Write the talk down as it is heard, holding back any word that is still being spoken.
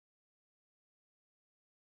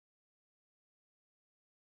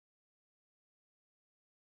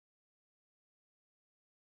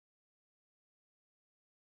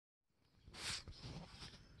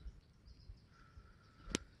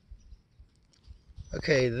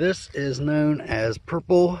Okay, this is known as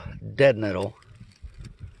purple dead nettle.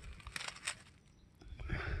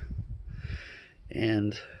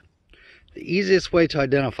 And the easiest way to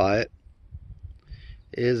identify it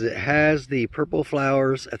is it has the purple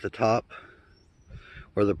flowers at the top,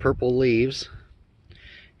 or the purple leaves.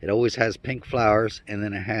 It always has pink flowers, and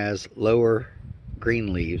then it has lower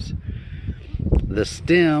green leaves. The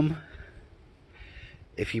stem,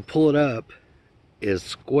 if you pull it up, is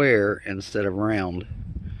square instead of round.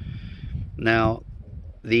 Now,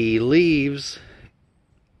 the leaves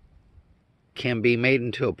can be made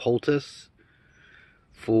into a poultice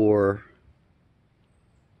for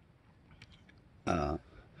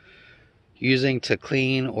using to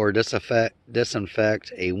clean or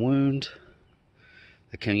disinfect a wound.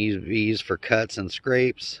 It can be used for cuts and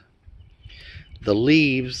scrapes. The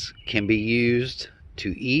leaves can be used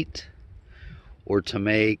to eat or to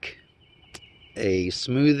make a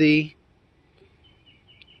smoothie.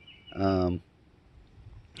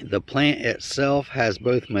 The plant itself has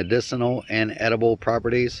both medicinal and edible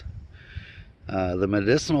properties. The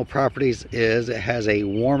medicinal properties is it has a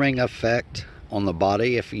warming effect on the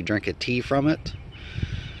body if you drink a tea from it.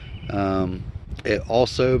 It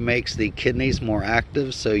also makes the kidneys more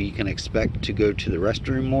active, so you can expect to go to the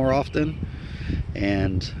restroom more often.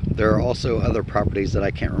 And there are also other properties that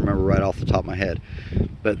I can't remember right off the top of my head.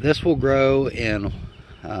 But this will grow in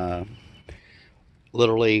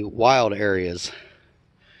literally wild areas.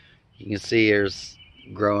 You can see there's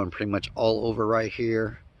growing pretty much all over right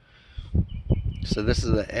here. So this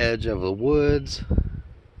is the edge of the woods.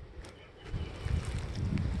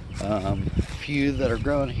 A few that are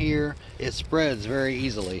growing here. It spreads very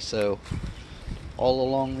easily, so all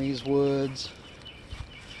along these woods.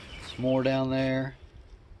 There's more down there.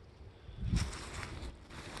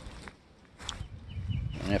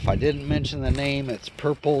 And if I didn't mention the name, it's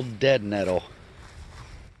purple dead nettle.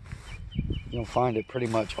 You'll find it pretty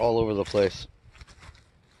much all over the place.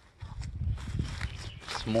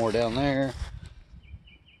 Some more down there.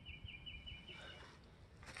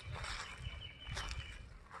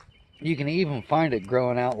 You can even find it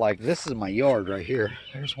growing out like this is my yard right here.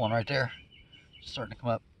 There's one right there. Starting to come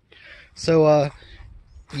up. So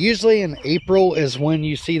usually in April is when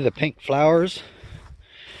you see the pink flowers.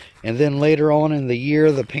 And then later on in the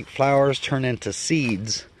year, the pink flowers turn into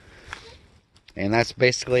seeds. And that's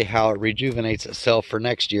basically how it rejuvenates itself for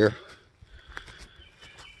next year.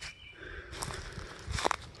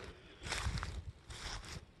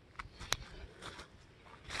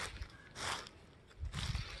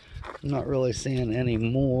 I'm not really seeing any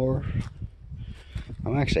more.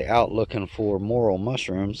 I'm actually out looking for morel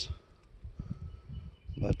mushrooms.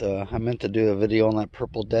 But I meant to do a video on that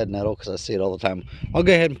purple dead nettle because I see it all the time. I'll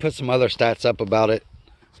go ahead and put some other stats up about it.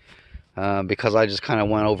 Because I just kind of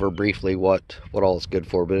went over briefly what all it's good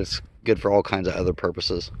for. But it's good for all kinds of other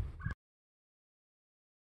purposes.